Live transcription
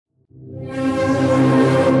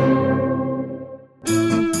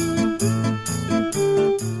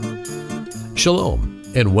Shalom,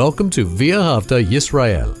 and welcome to V'ahavta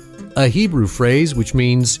Yisrael, a Hebrew phrase which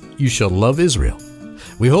means, you shall love Israel.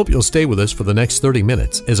 We hope you'll stay with us for the next 30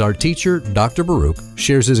 minutes as our teacher, Dr. Baruch,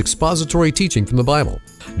 shares his expository teaching from the Bible.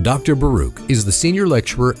 Dr. Baruch is the senior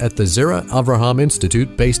lecturer at the Zera Avraham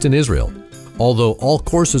Institute based in Israel. Although all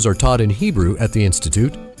courses are taught in Hebrew at the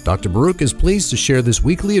Institute, Dr. Baruch is pleased to share this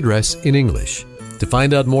weekly address in English. To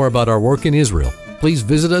find out more about our work in Israel, please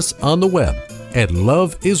visit us on the web at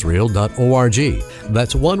LoveIsrael.org.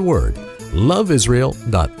 That's one word,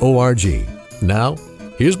 LoveIsrael.org. Now,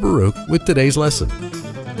 here's Baruch with today's lesson.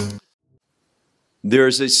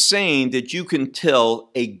 There's a saying that you can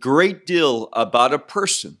tell a great deal about a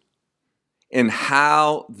person and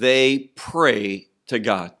how they pray to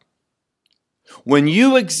God. When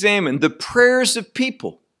you examine the prayers of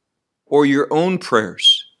people or your own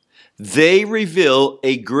prayers, they reveal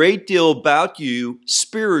a great deal about you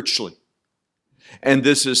spiritually. And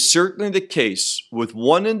this is certainly the case with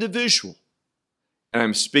one individual, and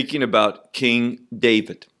I'm speaking about King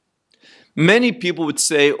David. Many people would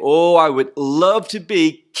say, oh, I would love to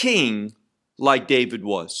be king like David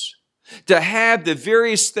was, to have the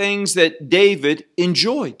various things that David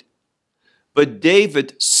enjoyed. But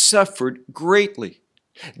David suffered greatly.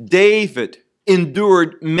 David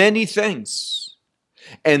endured many things.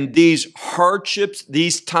 And these hardships,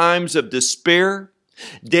 these times of despair,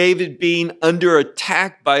 David being under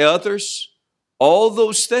attack by others, all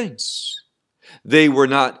those things, they were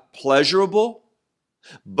not pleasurable,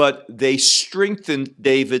 but they strengthened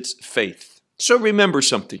David's faith. So remember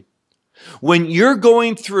something. When you're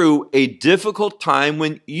going through a difficult time,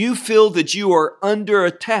 when you feel that you are under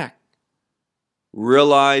attack,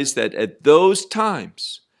 realize that at those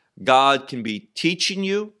times, God can be teaching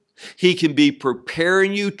you, He can be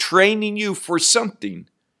preparing you, training you for something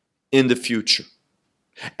in the future.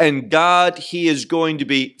 And God, He is going to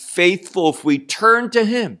be faithful if we turn to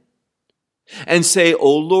Him and say,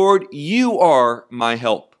 oh Lord, you are my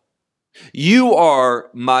help. You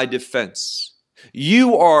are my defense.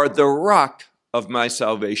 You are the rock of my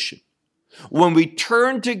salvation. When we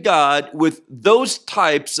turn to God with those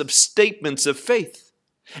types of statements of faith,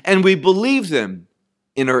 and we believe them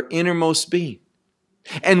in our innermost being,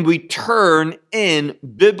 and we turn in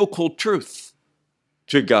biblical truth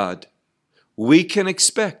to God, we can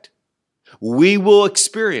expect, we will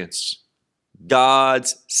experience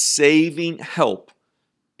God's saving help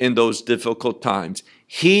in those difficult times.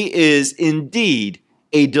 He is indeed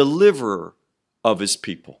a deliverer of His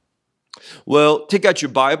people. Well, take out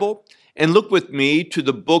your Bible and look with me to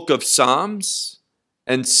the book of Psalms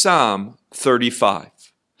and Psalm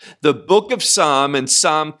 35. The book of Psalm and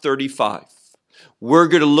Psalm 35. We're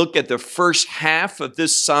going to look at the first half of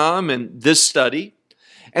this psalm and this study,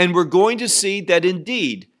 and we're going to see that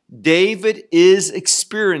indeed David is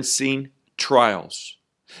experiencing trials.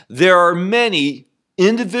 There are many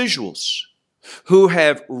individuals who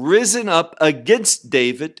have risen up against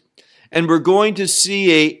David, and we're going to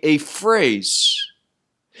see a phrase,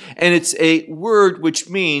 and it's a word which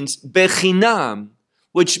means bechinam,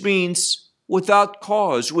 which means without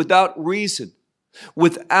cause, without reason,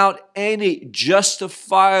 without any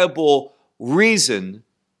justifiable reason,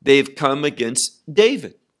 they've come against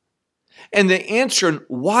David. And the answer,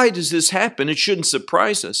 why does this happen? It shouldn't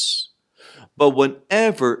surprise us. But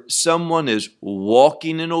whenever someone is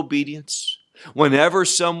walking in obedience, whenever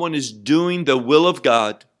someone is doing the will of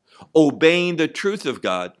God, obeying the truth of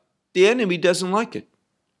God, the enemy doesn't like it.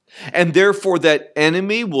 And therefore that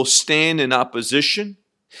enemy will stand in opposition.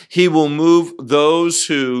 He will move those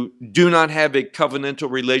who do not have a covenantal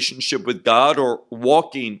relationship with God or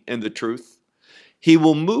walking in the truth. He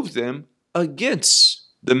will move them against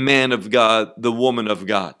the man of God, the woman of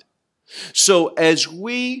God. So as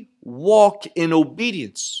we walk in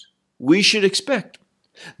obedience, we should expect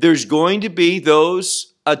there's going to be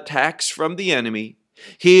those attacks from the enemy.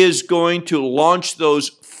 He is going to launch those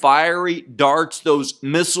fiery darts, those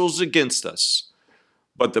missiles against us.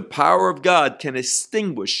 But the power of God can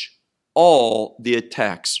extinguish all the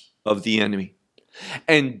attacks of the enemy.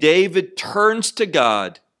 And David turns to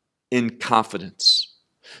God in confidence.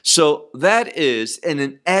 So that is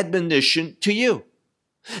an admonition to you,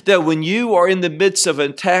 that when you are in the midst of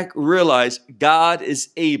an attack, realize God is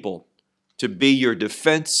able to be your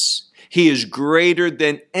defense. He is greater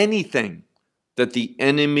than anything that the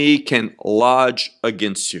enemy can lodge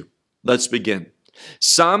against you. Let's begin.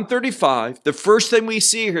 Psalm 35, the first thing we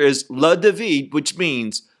see here is La David, which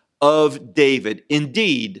means of David.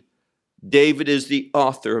 Indeed, David is the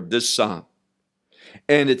author of this psalm.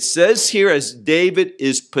 And it says here, as David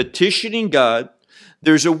is petitioning God,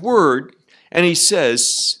 there's a word, and he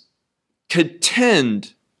says,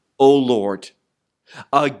 contend, O Lord,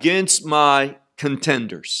 against my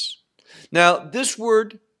contenders. Now, this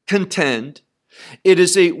word contend, it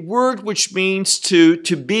is a word which means to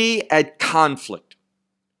be at conflict.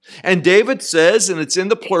 And David says, and it's in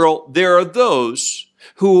the plural, there are those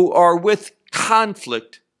who are with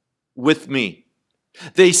conflict with me.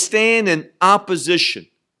 They stand in opposition.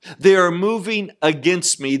 They are moving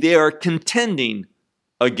against me. They are contending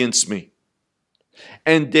against me.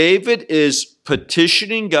 And David is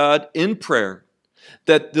petitioning God in prayer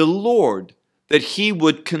that the Lord, that he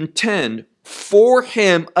would contend for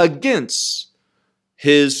him against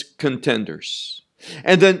his contenders.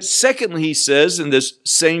 And then secondly, he says in this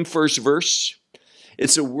same first verse,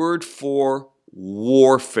 it's a word for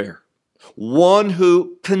warfare. One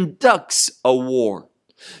who conducts a war.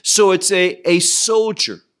 So it's a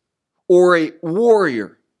soldier or a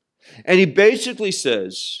warrior. And he basically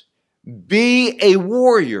says, be a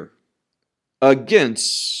warrior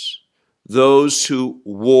against those who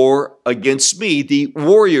war against me, the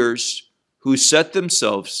warriors who set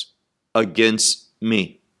themselves against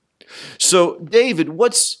me. So David,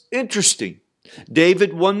 what's interesting?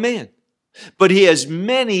 David, one man, but he has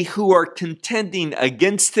many who are contending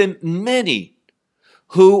against him, many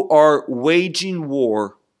who are waging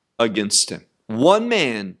war against him. One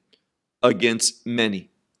man against many.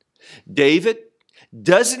 David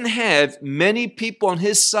doesn't have many people on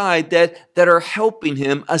his side that are helping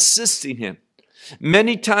him, assisting him.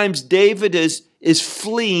 Many times David is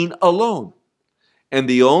fleeing alone. And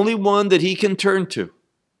the only one that he can turn to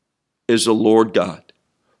is the Lord God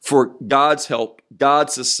for God's help,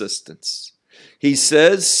 God's assistance. He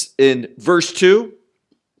says in verse 2,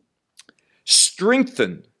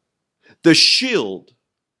 strengthen the shield.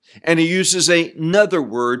 And he uses another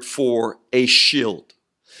word for a shield.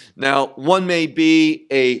 Now, one may be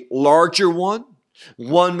a larger one.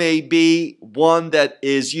 One may be one that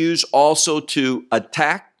is used also to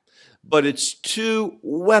attack, but it's two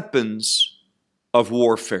weapons of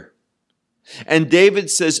warfare. And David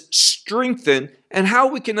says, strengthen, and how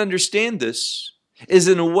we can understand this is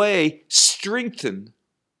in a way, strengthen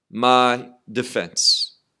my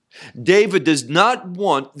defense. David does not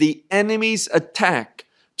want the enemy's attack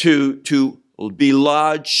to be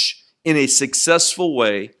lodged in a successful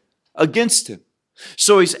way against him.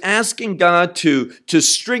 So he's asking God to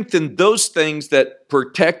strengthen those things that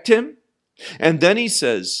protect him. And then he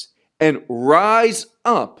says, and rise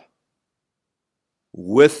up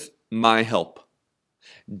with my help.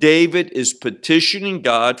 David is petitioning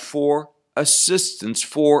God for assistance,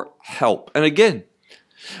 for help. And again,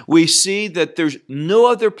 we see that there's no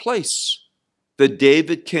other place that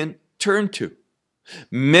David can turn to.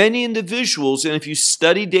 Many individuals, and if you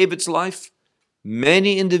study David's life,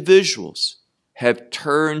 many individuals have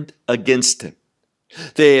turned against him.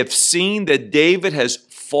 They have seen that David has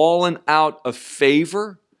fallen out of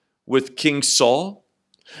favor with King Saul,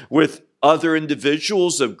 with other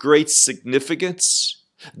individuals of great significance,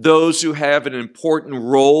 those who have an important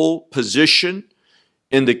role, position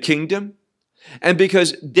in the kingdom. And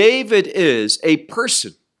because David is a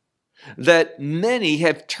person that many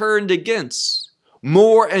have turned against,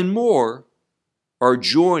 more and more are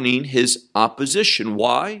joining his opposition.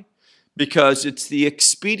 Why? Because it's the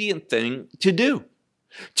expedient thing to do,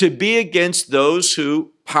 to be against those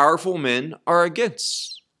who powerful men are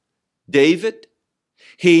against. David,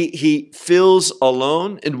 he feels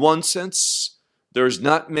alone in one sense. There's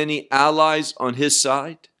not many allies on his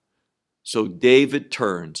side. So David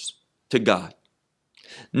turns to God,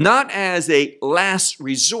 not as a last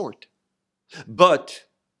resort, but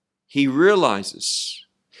he realizes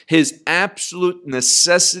his absolute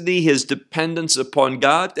necessity, his dependence upon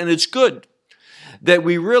God. And it's good that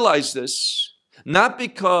we realize this, not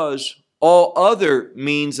because all other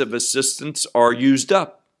means of assistance are used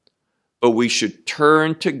up, but we should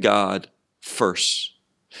turn to God first.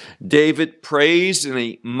 David prays in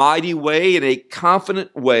a mighty way, in a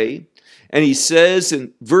confident way, and he says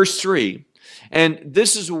in verse 3, and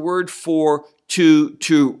this is a word for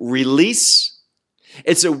to release.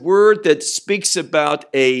 It's a word that speaks about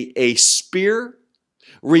a spear,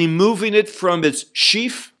 removing it from its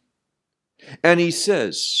sheath. And he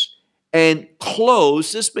says, and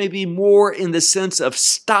close, this may be more in the sense of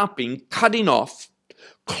stopping, cutting off,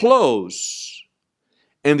 close.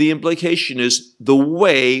 And the implication is the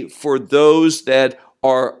way for those that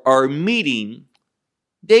are meeting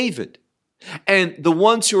David. And the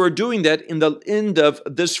ones who are doing that in the end of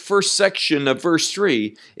this first section of verse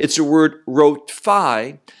 3, it's a word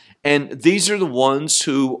rophai, and these are the ones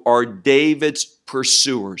who are David's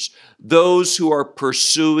pursuers, those who are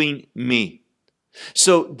pursuing me.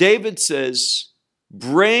 So David says,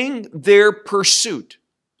 bring their pursuit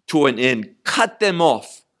to an end, cut them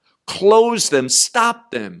off, close them,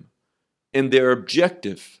 stop them in their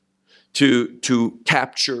objective to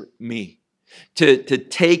capture me, to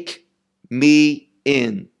take me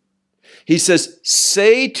in. He says,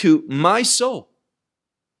 say to my soul,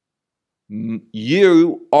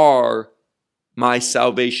 you are my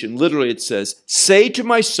salvation. Literally it says, say to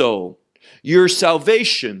my soul, your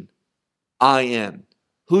salvation I am.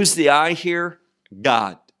 Who's the I here?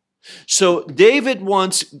 God. So David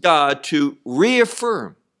wants God to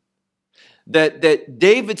reaffirm that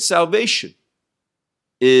David's salvation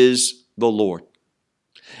is the Lord.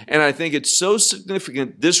 And I think it's so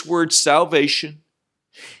significant, this word salvation,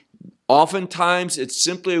 oftentimes it's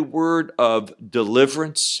simply a word of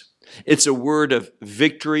deliverance. It's a word of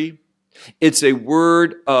victory. It's a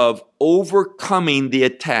word of overcoming the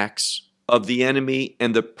attacks of the enemy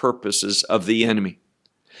and the purposes of the enemy.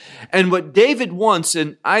 And what David wants,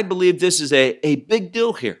 and I believe this is a big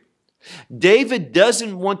deal here, David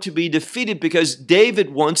doesn't want to be defeated because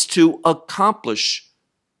David wants to accomplish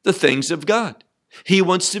the things of God. He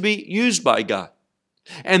wants to be used by God.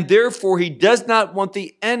 And therefore, he does not want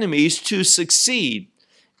the enemies to succeed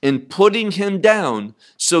in putting him down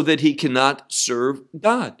so that he cannot serve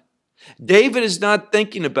God. David is not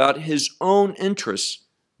thinking about his own interests,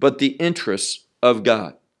 but the interests of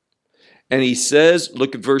God. And he says,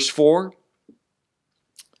 look at verse 4,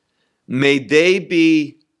 may they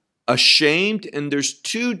be ashamed. And there's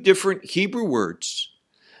two different Hebrew words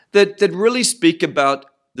that really speak about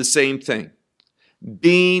the same thing.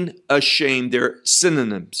 Being ashamed, they're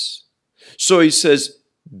synonyms. So he says,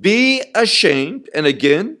 be ashamed. And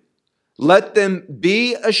again, let them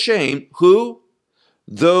be ashamed. Who?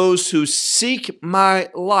 Those who seek my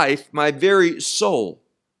life, my very soul.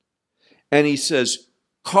 And he says,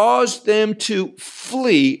 cause them to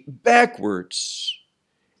flee backwards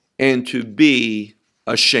and to be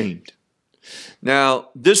ashamed. Now,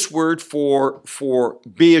 this word for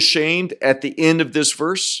be ashamed at the end of this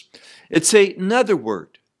verse, it's another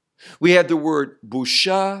word. We have the word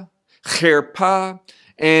busha, cherpa,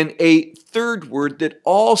 and a third word that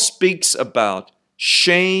all speaks about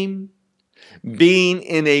shame, being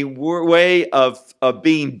in a way of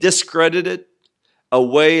being discredited, a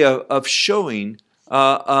way of showing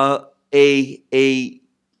a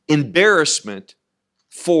embarrassment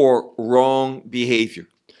for wrong behavior.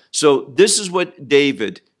 So this is what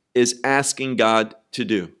David is asking God to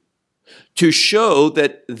do, to show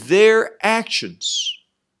that their actions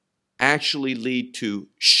actually lead to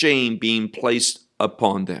shame being placed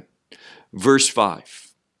upon them. Verse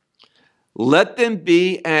 5, let them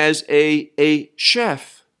be as a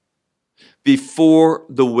chaff before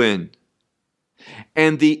the wind,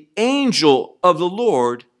 and the angel of the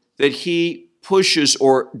Lord that he pushes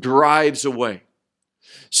or drives away.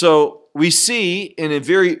 So we see in a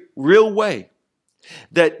very real way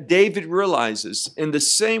that David realizes, in the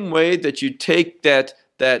same way that you take that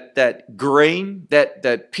grain,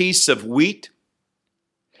 that piece of wheat,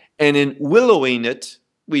 and in willowing it,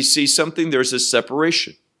 we see something, there's a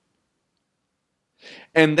separation.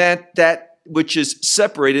 And that which is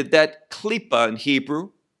separated, that klipa in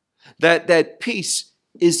Hebrew, that piece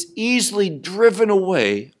is easily driven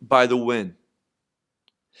away by the wind.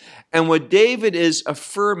 And what David is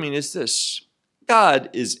affirming is this: God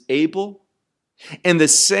is able, in the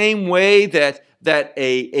same way that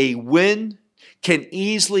a wind can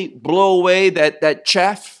easily blow away that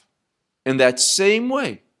chaff, in that same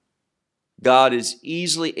way, God is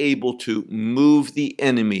easily able to move the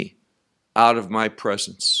enemy out of my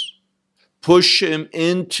presence, push him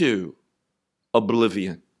into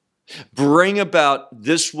oblivion, bring about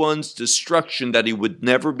this one's destruction that he would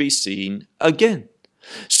never be seen again.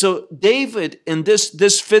 So David, in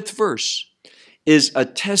this fifth verse, is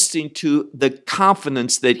attesting to the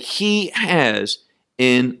confidence that he has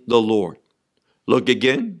in the Lord. Look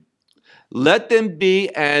again. Let them be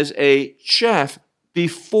as a chaff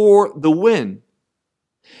before the wind,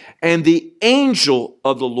 and the angel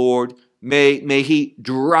of the Lord may he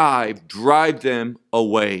drive them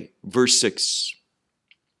away. Verse 6.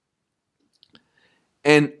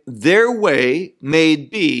 And their way may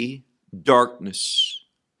be darkness,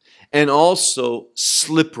 and also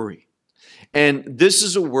slippery. And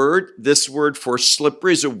this word for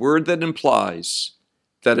slippery is a word that implies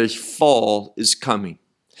that a fall is coming.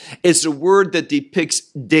 It's a word that depicts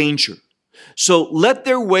danger. So let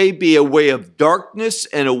their way be a way of darkness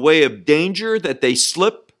and a way of danger, that they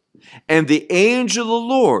slip, and the angel of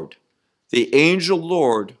the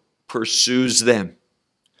Lord pursues them.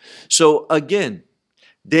 So again,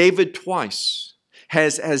 David twice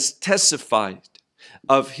has testified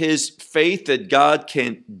of his faith that God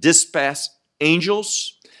can dispatch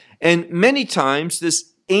angels, And many times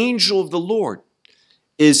this angel of the Lord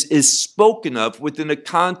is spoken of within the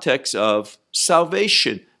context of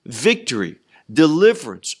salvation, victory,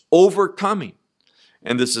 deliverance, overcoming.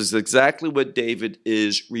 And this is exactly what David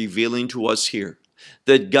is revealing to us here,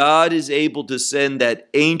 that God is able to send that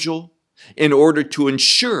angel in order to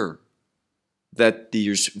ensure that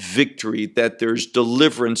there's victory, that there's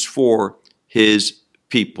deliverance for his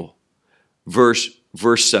people. Verse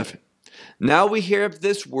 7. Now we hear of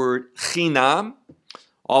this word, chinam.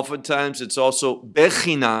 Oftentimes it's also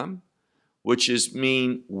bechinam, which is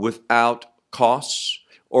mean without cost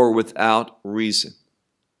or without reason.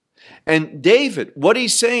 And David, what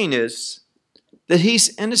he's saying is that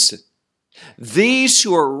he's innocent. These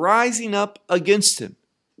who are rising up against him,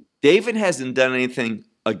 David hasn't done anything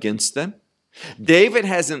against them. David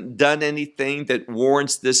hasn't done anything that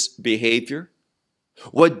warrants this behavior.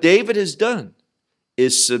 What David has done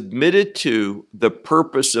is submitted to the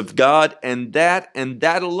purpose of God, and that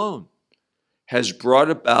alone has brought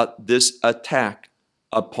about this attack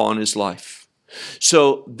upon his life.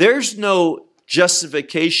 So there's no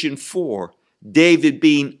justification for David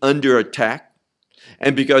being under attack.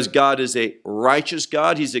 And because God is a righteous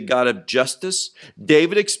God, he's a God of justice,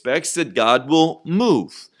 David expects that God will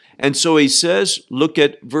move. And so he says, look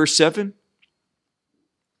at verse 7.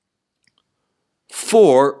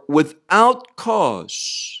 For without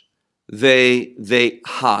cause they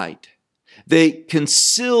hide. They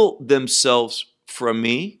conceal themselves from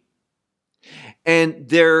me, and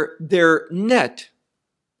their net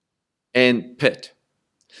and pit.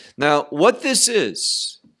 Now, what this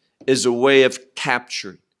is a way of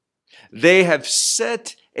capturing. They have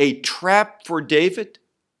set a trap for David.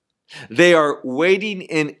 They are waiting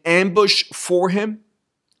in ambush for him.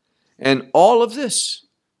 And all of this,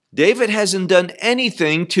 David hasn't done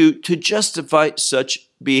anything to justify such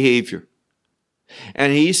behavior.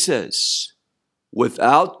 And he says,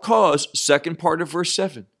 without cause, second part of verse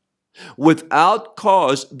 7, without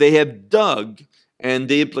cause they have dug, and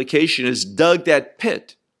the implication is dug that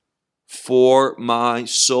pit for my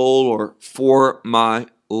soul or for my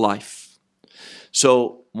life.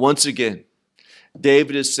 So once again,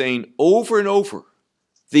 David is saying over and over,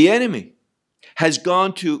 the enemy has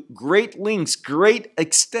gone to great lengths, great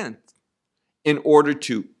extent in order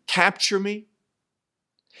to capture me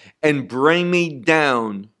and bring me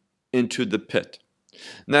down into the pit.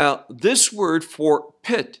 Now, this word for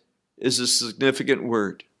pit is a significant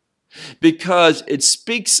word because it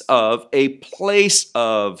speaks of a place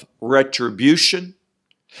of retribution,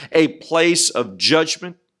 a place of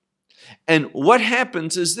judgment. And what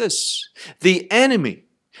happens is this: the enemy,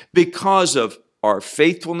 because of our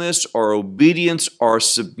faithfulness, our obedience, our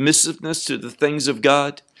submissiveness to the things of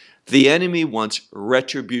God, the enemy wants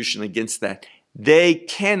retribution against that. They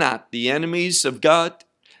cannot, the enemies of God,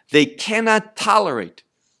 they cannot tolerate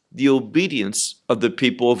the obedience of the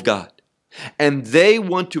people of God. And they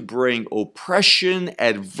want to bring oppression,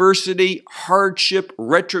 adversity, hardship,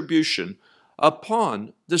 retribution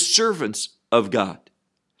upon the servants of God.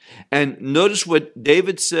 And notice what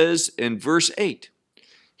David says in verse 8.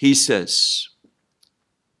 He says,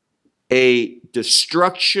 a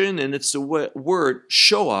destruction, and it's the word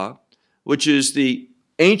shoah, which is the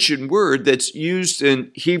ancient word that's used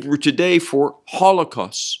in Hebrew today for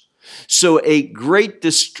Holocaust. So a great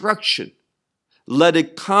destruction, let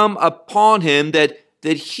it come upon him that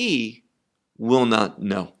he will not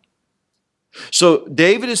know. So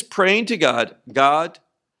David is praying to God, God,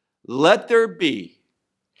 let there be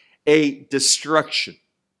a destruction,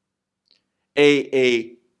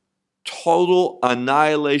 a total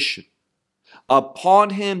annihilation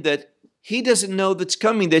upon him that he doesn't know that's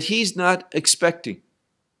coming, that he's not expecting.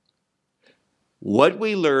 What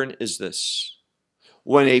we learn is this: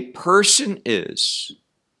 when a person is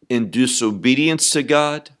in disobedience to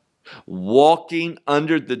God, walking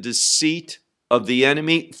under the deceit of the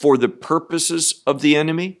enemy for the purposes of the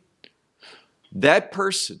enemy, that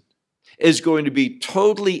person is going to be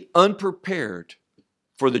totally unprepared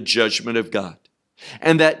for the judgment of God.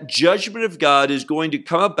 And that judgment of God is going to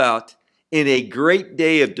come about in a great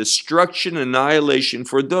day of destruction and annihilation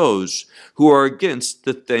for those who are against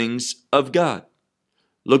the things of God.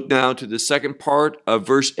 Look now to the second part of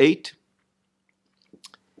verse 8.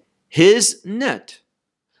 His net,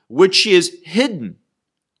 which he has hidden,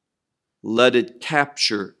 let it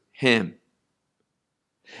capture him.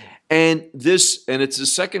 And it's the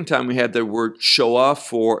second time we have the word shoah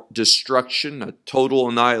for destruction, a total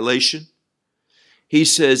annihilation. He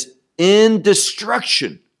says, in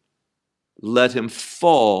destruction, let him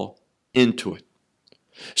fall into it.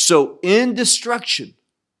 So in destruction,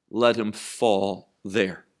 let him fall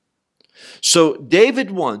there. So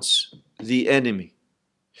David wants the enemy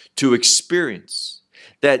to experience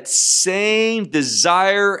that same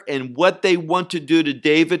desire, and what they want to do to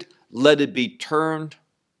David, let it be turned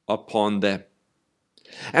upon them.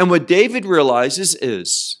 And what David realizes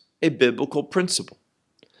is a biblical principle.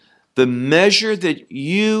 The measure that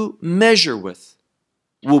you measure with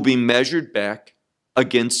will be measured back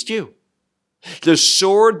against you. The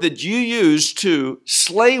sword that you use to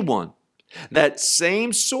slay one, that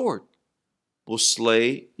same sword will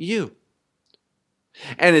slay you.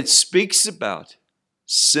 And it speaks about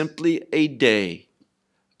simply a day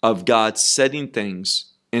of God setting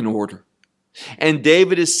things in order. And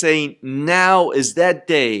David is saying, now is that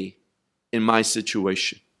day in my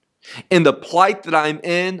situation. In the plight that I'm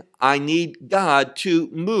in, I need God to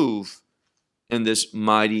move in this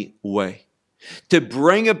mighty way, to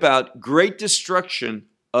bring about great destruction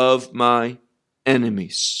of my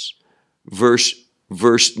enemies. Verse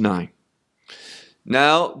 9.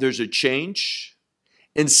 Now there's a change.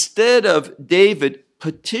 Instead of David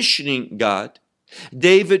petitioning God,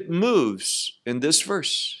 David moves in this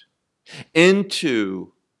verse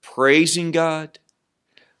into praising God,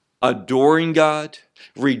 adoring God,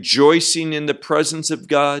 rejoicing in the presence of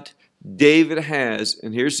God. David has,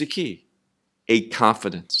 and here's the key, a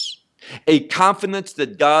confidence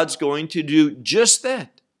that God's going to do just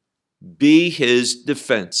that. Be his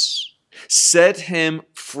defense, set him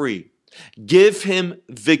free, give him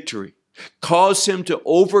victory, cause him to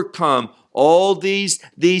overcome all these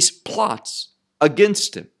plots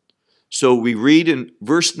against him. So we read in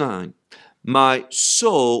verse 9, my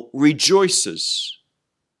soul rejoices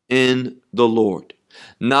in the Lord,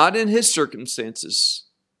 not in his circumstances,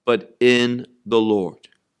 but in the Lord.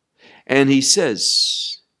 And he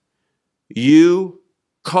says, you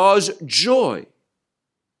cause joy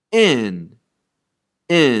in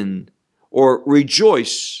or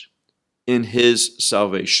rejoice in his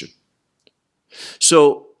salvation.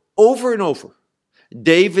 So over and over,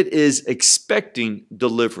 David is expecting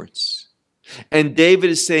deliverance. And David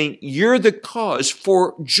is saying, you're the cause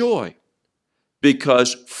for joy,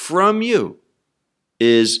 because from you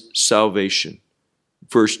is salvation.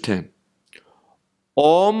 Verse 10.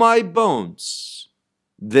 All my bones,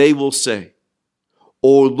 they will say,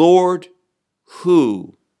 O Lord,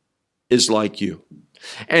 who is like you?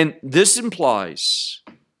 And this implies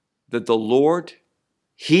that the Lord,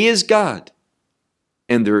 he is God,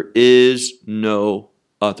 and there is no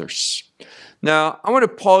others. Now, I want to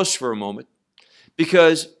pause for a moment,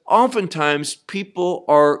 because oftentimes people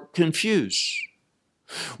are confused.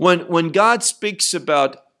 When God speaks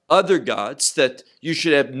about other gods, that you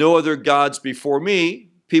should have no other gods before me,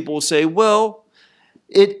 people will say, well,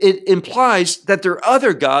 it implies that there are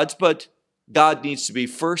other gods, but God needs to be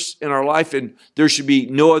first in our life, and there should be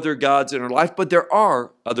no other gods in our life. But there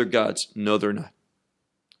are other gods. No, they're not.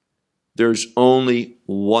 There's only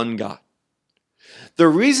one God. The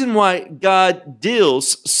reason why God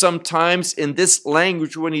deals sometimes in this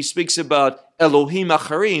language when he speaks about Elohim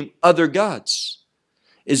Acharim, other gods,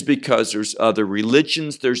 is because there's other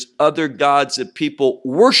religions, there's other gods that people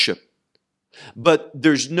worship, but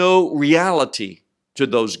there's no reality to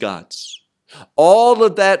those gods. All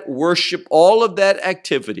of that worship, all of that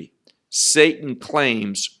activity, Satan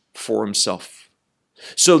claims for himself.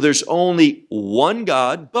 So there's only one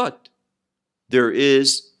God, but there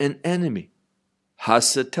is an enemy,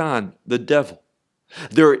 Hasatan, the devil.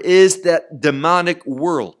 There is that demonic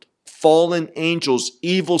world, fallen angels,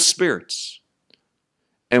 evil spirits.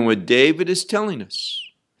 And what David is telling us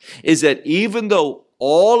is that even though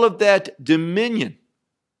all of that dominion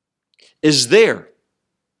is there,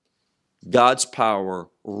 God's power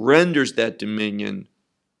renders that dominion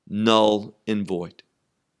null and void.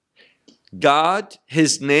 God,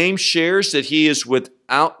 his name shares that he is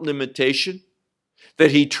without limitation,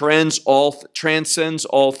 that he transcends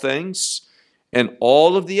all things, and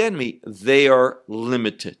all of the enemy, they are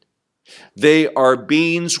limited. They are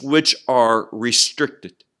beings which are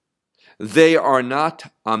restricted. They are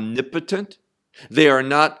not omnipotent. They are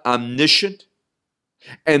not omniscient.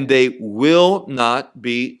 And they will not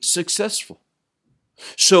be successful.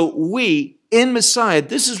 So we, in Messiah,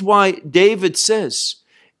 this is why David says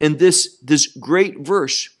in this great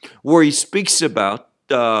verse where he speaks about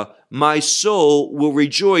my soul will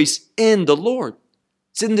rejoice in the Lord.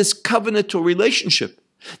 It's in this covenantal relationship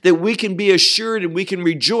that we can be assured and we can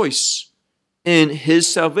rejoice in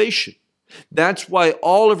his salvation. That's why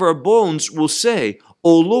all of our bones will say,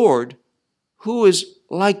 O Lord, who is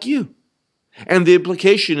like you? And the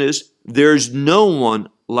implication is there's no one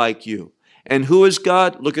like you. And who is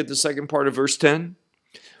God? Look at the second part of verse 10.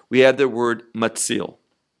 We have the word matzil.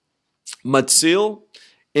 Matzil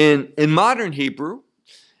In modern Hebrew,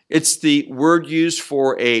 it's the word used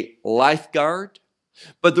for a lifeguard,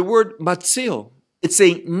 but the word matzil, it's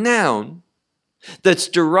a noun that's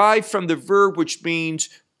derived from the verb which means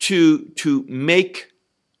to make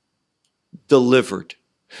delivered,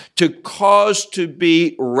 to cause to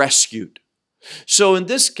be rescued. So in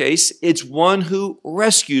this case, it's one who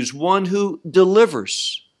rescues, one who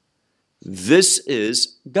delivers. This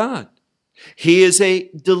is God. He is a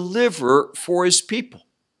deliverer for his people.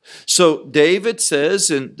 So David says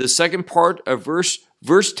in the second part of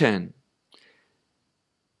verse 10,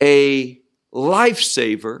 a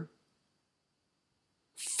lifesaver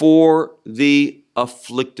for the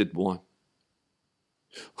afflicted one,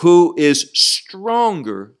 who is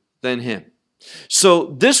stronger than him.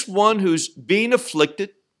 So this one who's being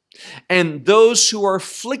afflicted and those who are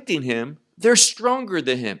afflicting him, they're stronger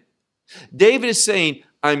than him. David is saying,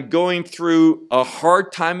 I'm going through a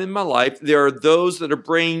hard time in my life. There are those that are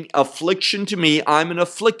bringing affliction to me. I'm an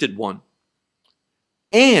afflicted one.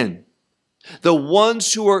 And the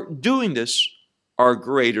ones who are doing this are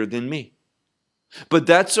greater than me. But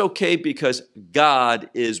that's okay because God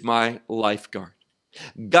is my lifeguard.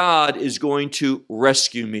 God is going to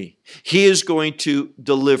rescue me. He is going to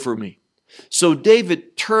deliver me. So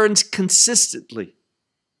David turns consistently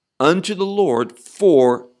unto the Lord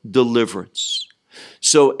for deliverance.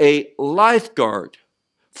 So a lifeguard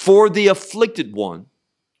for the afflicted one,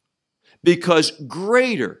 because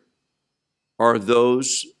greater are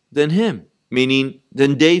those than him, meaning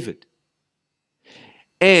than David.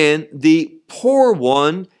 And the poor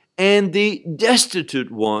one and the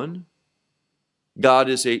destitute one, God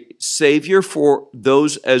is a savior for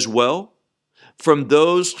those as well, from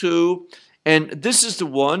those who, and this is the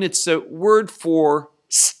one, it's a word for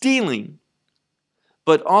stealing,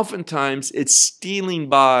 but oftentimes it's stealing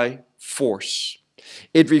by force.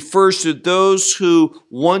 It refers to those who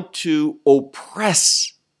want to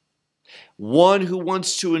oppress, one who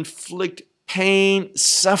wants to inflict pain,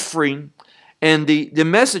 suffering, and the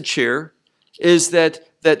message here is that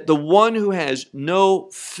the one who has no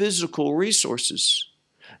physical resources,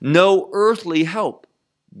 no earthly help,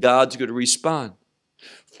 God's going to respond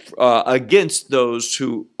against those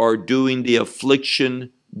who are doing the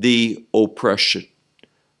affliction, the oppression.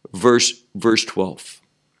 Verse 12.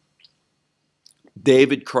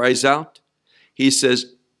 David cries out. He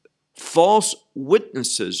says, false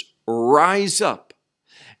witnesses rise up.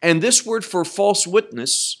 And this word for false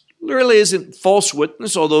witness literally isn't false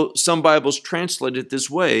witness, although some Bibles translate it this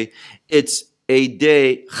way. It's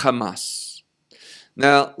Adei Hamas.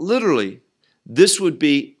 Now, literally, this would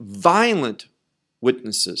be violent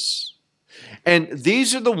witnesses. And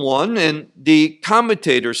these are the one, and the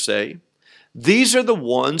commentators say, these are the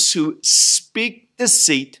ones who speak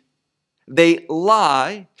deceit. They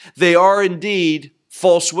lie. They are indeed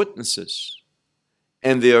false witnesses.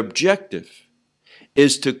 And their objective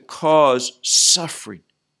is to cause suffering.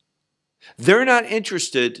 They're not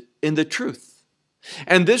interested in the truth.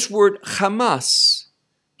 And this word Hamas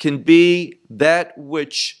can be that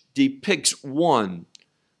which depicts one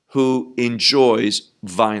who enjoys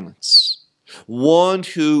violence, one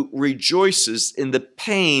who rejoices in the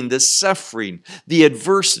pain, the suffering, the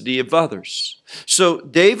adversity of others. So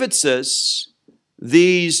David says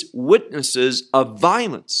these witnesses of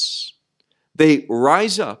violence, they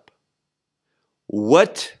rise up.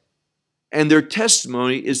 What? And their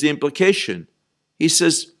testimony is the implication. He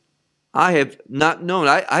says, I have not known.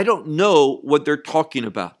 I don't know what they're talking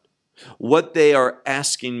about, what they are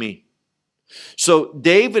asking me. So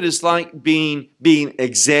David is like being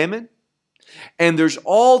examined, and there's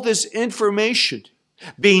all this information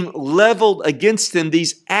being leveled against him,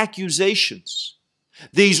 these accusations,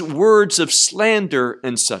 these words of slander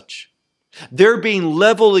and such. They're being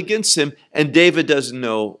leveled against him, and David doesn't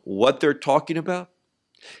know what they're talking about.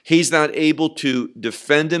 He's not able to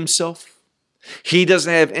defend himself. He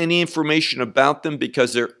doesn't have any information about them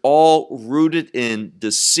because they're all rooted in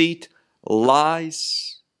deceit,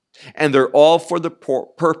 lies, and they're all for the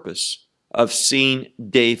purpose of seeing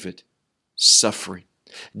David suffering,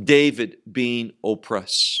 David being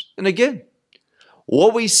oppressed. And again,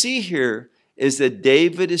 what we see here is that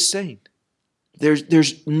David is saying,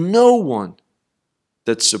 there's no one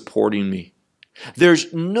that's supporting me.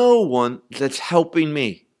 There's no one that's helping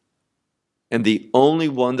me. And the only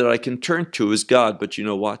one that I can turn to is God. But you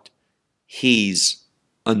know what? He's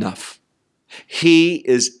enough. He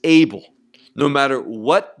is able. No matter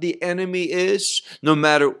what the enemy is, no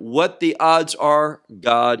matter what the odds are,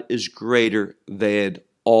 God is greater than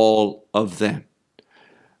all of them.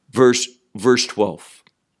 Verse 12.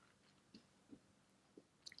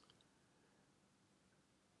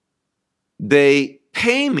 They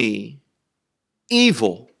pay me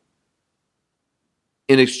evil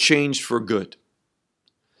in exchange for good.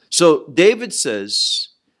 So David says,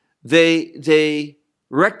 they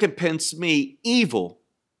recompense me evil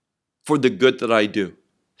for the good that I do.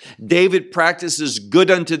 David practices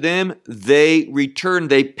good unto them. They return,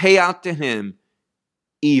 they pay out to him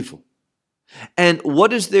evil. And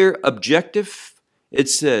what is their objective? It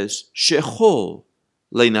says, Shechol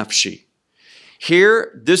le'nafshi.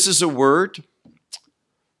 Here, this is a word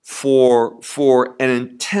for an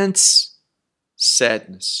intense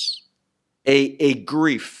sadness, a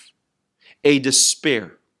grief, a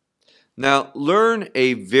despair. Now, learn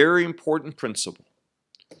a very important principle.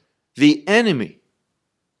 The enemy,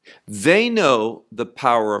 they know the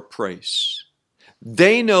power of praise.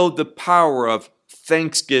 They know the power of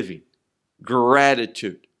thanksgiving,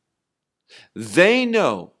 gratitude. They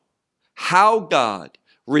know how God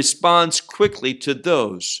responds quickly to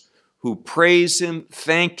those who praise Him,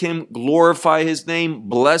 thank Him, glorify His name,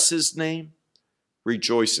 bless His name,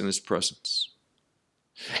 rejoice in His presence.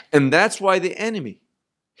 And that's why the enemy,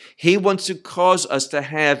 he wants to cause us to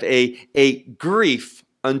have a grief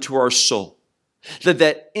unto our soul.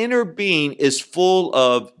 That inner being is full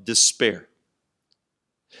of despair.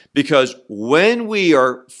 Because when we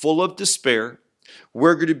are full of despair,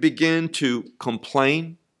 we're going to begin to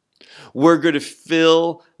complain. We're going to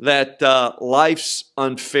feel that life's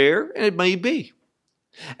unfair, and it may be.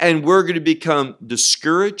 And we're going to become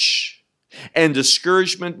discouraged, and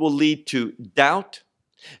discouragement will lead to doubt.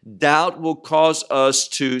 Doubt will cause us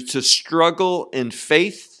to struggle in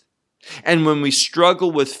faith. And when we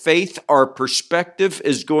struggle with faith, our perspective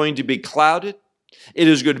is going to be clouded. It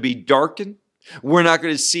is going to be darkened. We're not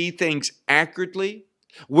going to see things accurately.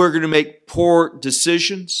 We're going to make poor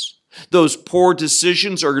decisions. Those poor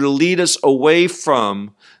decisions are going to lead us away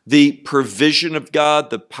from the provision of God,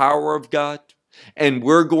 the power of God, and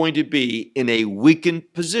we're going to be in a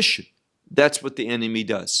weakened position. That's what the enemy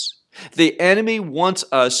does. The enemy wants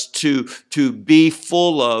us to be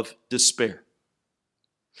full of despair.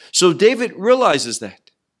 So David realizes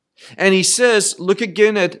that. And he says, look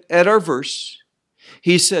again at our verse.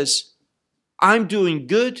 He says, I'm doing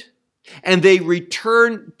good, and they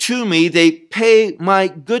return to me, they pay my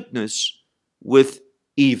goodness with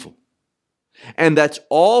evil. And that's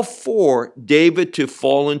all for David to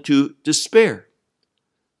fall into despair.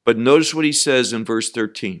 But notice what he says in verse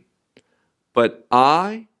 13. But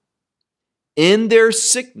I, in their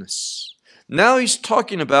sickness. Now he's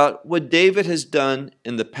talking about what David has done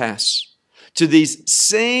in the past to these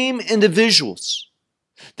same individuals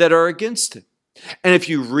that are against him. And if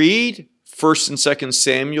you read 1st and 2nd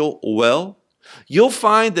Samuel well, you'll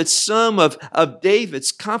find that some of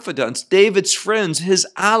David's confidants, David's friends, his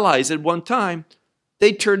allies at one time,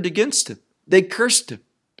 they turned against him. They cursed him.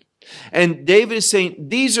 And David is saying,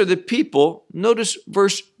 these are the people, notice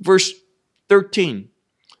verse 13.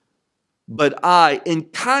 But I, in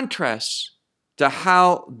contrast to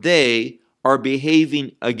how they are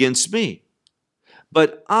behaving against me,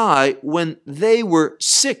 but I, when they were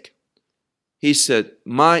sick, he said,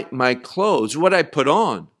 my clothes, what I put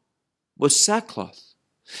on, was sackcloth.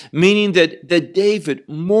 Meaning that David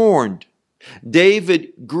mourned.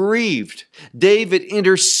 David grieved. David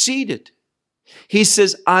interceded. He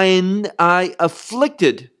says, I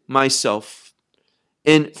afflicted myself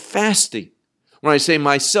in fasting. When I say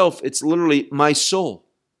myself, it's literally my soul.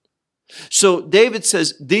 So David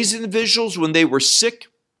says, these individuals, when they were sick,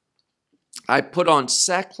 I put on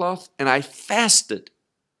sackcloth and I fasted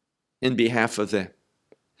in behalf of them.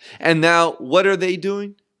 And now what are they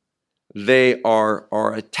doing? They are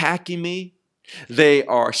attacking me. They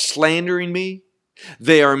are slandering me.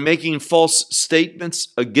 They are making false statements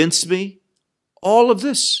against me. All of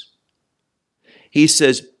this. He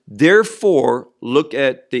says, therefore, look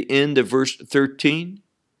at the end of verse 13.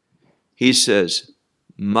 He says,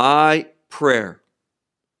 my prayer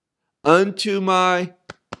unto my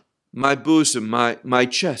bosom, my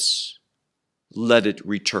chest, let it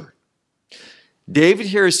return. David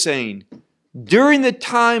here is saying, during the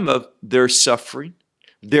time of their suffering,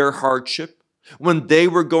 their hardship, when they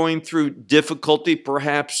were going through difficulty,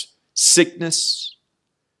 perhaps sickness,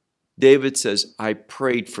 David says, I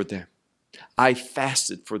prayed for them. I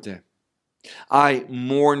fasted for them. I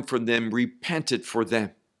mourned for them, repented for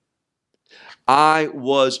them. I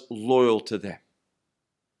was loyal to them.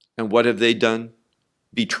 And what have they done?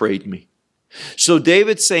 Betrayed me. So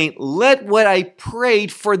David's saying, let what I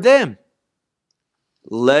prayed for them,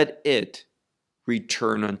 let it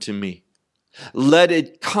return unto me. Let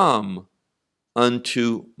it come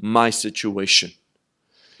unto my situation.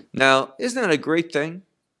 Now, isn't that a great thing?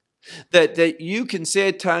 That you can say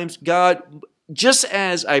at times, God, just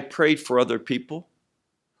as I prayed for other people,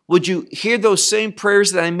 would you hear those same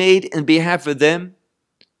prayers that I made in behalf of them?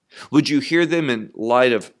 Would you hear them in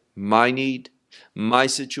light of my need, my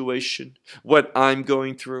situation, what I'm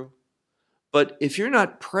going through? But if you're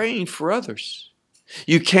not praying for others,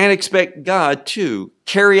 you can't expect God to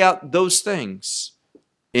carry out those things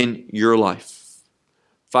in your life.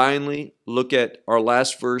 Finally, look at our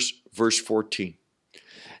last verse, verse 14.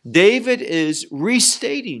 David is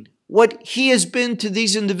restating what he has been to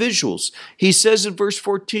these individuals. He says in verse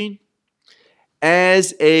 14,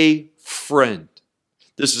 as a friend.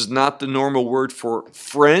 This is not the normal word for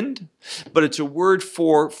friend, but it's a word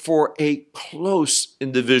for a close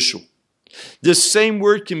individual. This same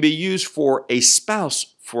word can be used for a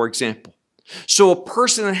spouse, for example. So a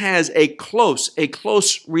person that has a close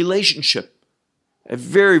relationship, a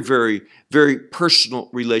very, very, very personal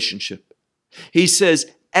relationship. He says,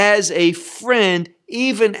 as a friend,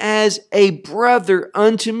 even as a brother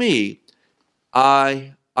unto me,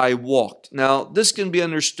 I walked. Now, this can be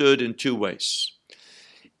understood in two ways.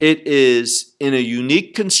 It is in a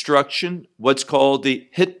unique construction, what's called the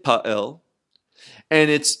hitpael, and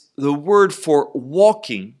it's the word for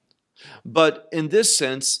walking, but in this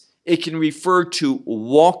sense, it can refer to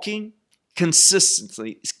walking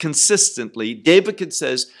consistently. David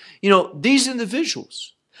says, these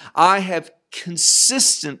individuals, I have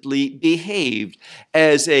consistently behaved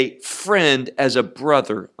as a friend, as a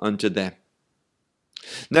brother unto them.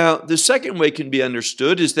 Now, the second way can be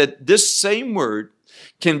understood is that this same word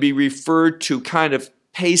can be referred to kind of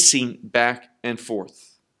pacing back and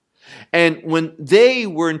forth. And when they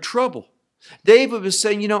were in trouble, David was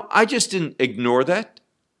saying, I just didn't ignore that.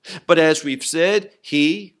 But as we've said,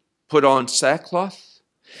 he put on sackcloth.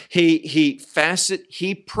 He fasted,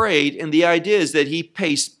 he prayed, and the idea is that he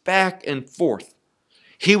paced back and forth.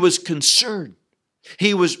 He was concerned.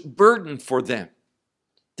 He was burdened for them.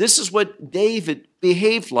 This is what David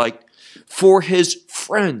behaved like for his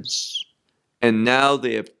friends. And now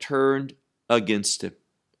they have turned against him.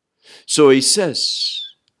 So he says,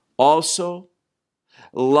 also,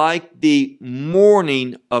 like the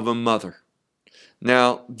mourning of a mother.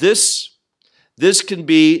 Now, this can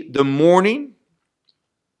be the mourning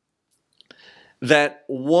that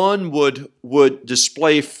one would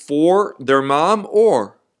display for their mom,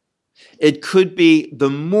 or it could be the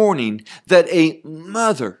mourning that a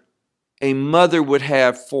mother would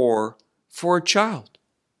have for a child.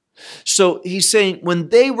 So he's saying when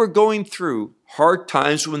they were going through hard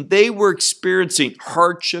times, when they were experiencing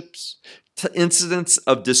hardships, incidents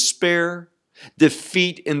of despair,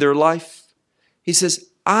 defeat in their life, he says,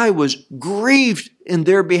 I was grieved in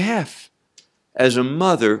their behalf as a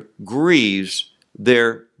mother grieves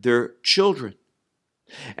their children.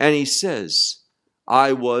 And he says,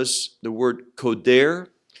 I was, the word koder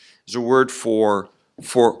is a word for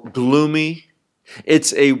gloomy.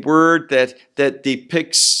 It's a word that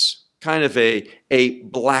depicts kind of a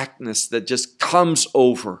blackness that just comes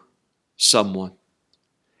over someone.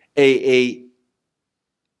 A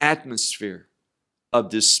atmosphere of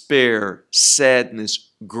despair, sadness,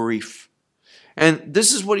 grief. And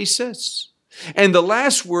this is what he says. And the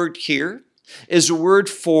last word here is a word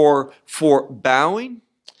for bowing.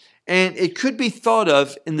 And it could be thought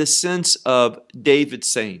of in the sense of David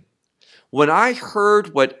saying, when I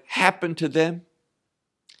heard what happened to them,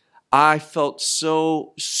 I felt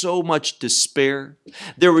so much despair.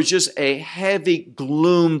 There was just a heavy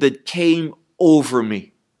gloom that came over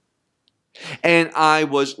me. And I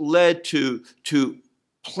was led to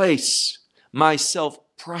place myself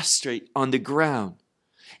prostrate on the ground.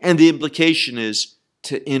 And the implication is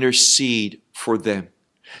to intercede for them,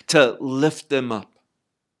 to lift them up.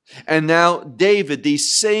 And now David, these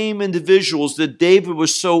same individuals that David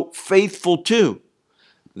was so faithful to,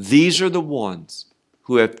 these are the ones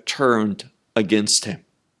who have turned against him.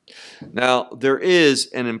 Now, there is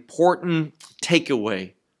an important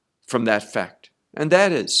takeaway from that fact, and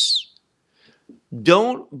that is,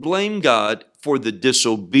 don't blame God for the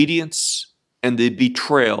disobedience and the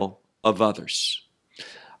betrayal of others.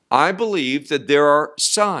 I believe that there are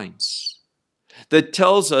signs that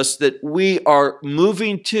tells us that we are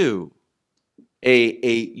moving to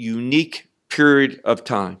a unique period of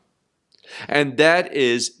time. And that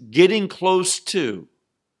is getting close to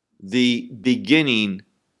the beginning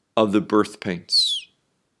of the birth pains.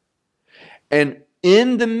 And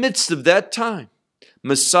in the midst of that time,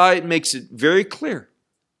 Messiah makes it very clear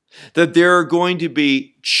that there are going to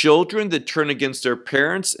be children that turn against their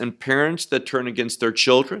parents and parents that turn against their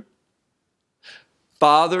children.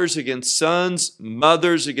 Fathers against sons,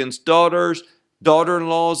 mothers against daughters,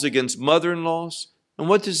 daughter-in-laws against mother-in-laws. And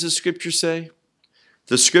what does the scripture say?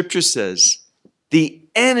 The scripture says, the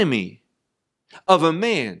enemy of a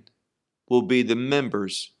man will be the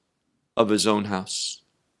members of his own house.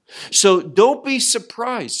 So don't be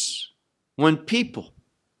surprised when people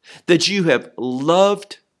that you have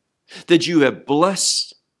loved, that you have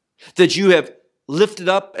blessed, that you have lifted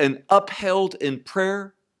up and upheld in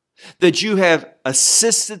prayer, that you have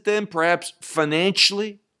assisted them perhaps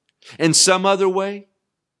financially in some other way,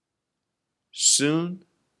 soon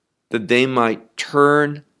that they might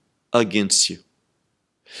turn against you.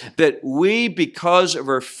 That we, because of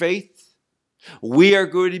our faith, we are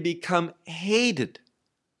going to become hated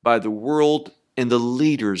by the world and the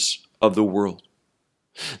leaders of the world.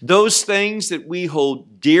 Those things that we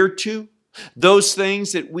hold dear to, those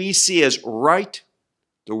things that we see as right,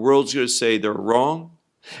 the world's going to say they're wrong.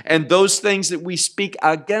 And those things that we speak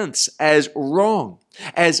against as wrong,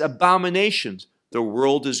 as abominations, the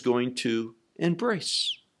world is going to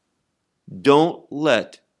embrace. Don't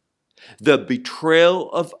let the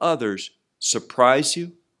betrayal of others surprise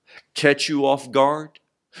you, catch you off guard,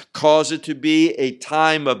 cause it to be a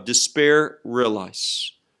time of despair.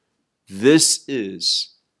 Realize this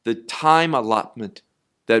is the time allotment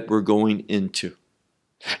that we're going into.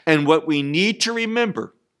 And what we need to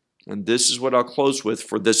remember, and this is what I'll close with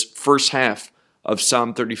for this first half of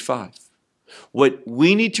Psalm 35. What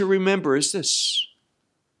we need to remember is this: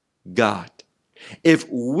 God, if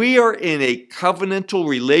we are in a covenantal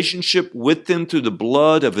relationship with Him through the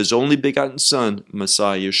blood of His only begotten Son,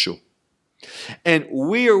 Messiah Yeshua, and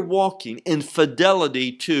we are walking in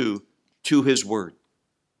fidelity to His Word,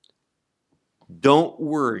 don't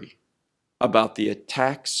worry about the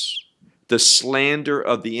attacks, the slander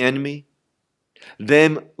of the enemy,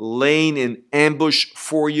 them laying in ambush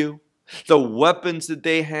for you, the weapons that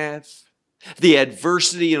they have, the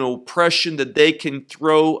adversity and oppression that they can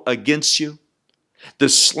throw against you, the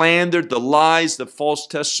slander, the lies, the false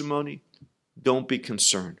testimony. Don't be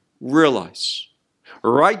concerned. Realize,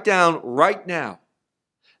 write down right now,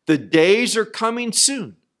 the days are coming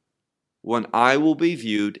soon when I will be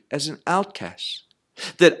viewed as an outcast,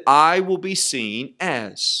 that I will be seen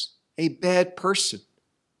as a bad person,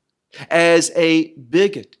 as a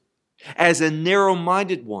bigot, as a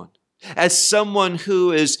narrow-minded one, as someone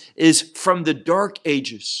who is from the dark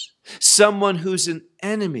ages, someone who's an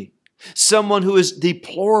enemy, someone who is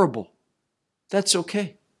deplorable. That's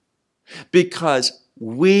okay, because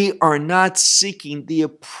we are not seeking the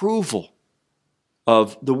approval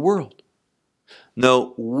of the world.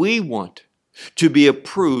 No, we want to be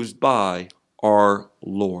approved by our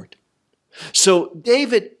Lord. So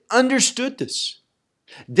David understood this.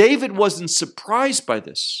 David wasn't surprised by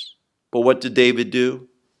this. But what did David do?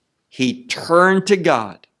 He turned to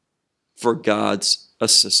God for God's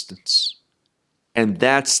assistance. And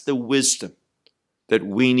that's the wisdom that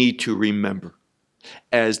we need to remember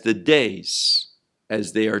as the days,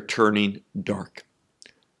 as they are turning dark.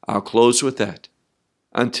 I'll close with that.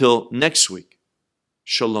 Until next week,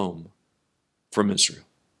 shalom from Israel.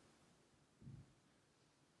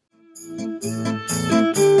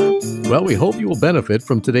 Well, we hope you will benefit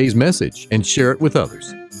from today's message and share it with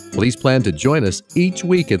others. Please plan to join us each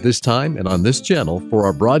week at this time and on this channel for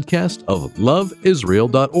our broadcast of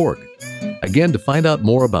LoveIsrael.org. Again, to find out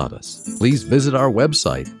more about us, please visit our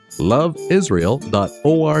website,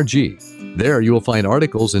 LoveIsrael.org. There you will find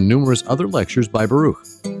articles and numerous other lectures by Baruch.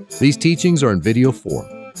 These teachings are in video form.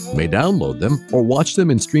 You may download them or watch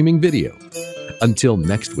them in streaming video. Until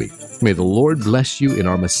next week, may the Lord bless you in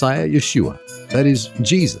our Messiah Yeshua, that is,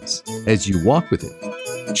 Jesus, as you walk with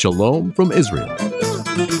Him. Shalom from Israel.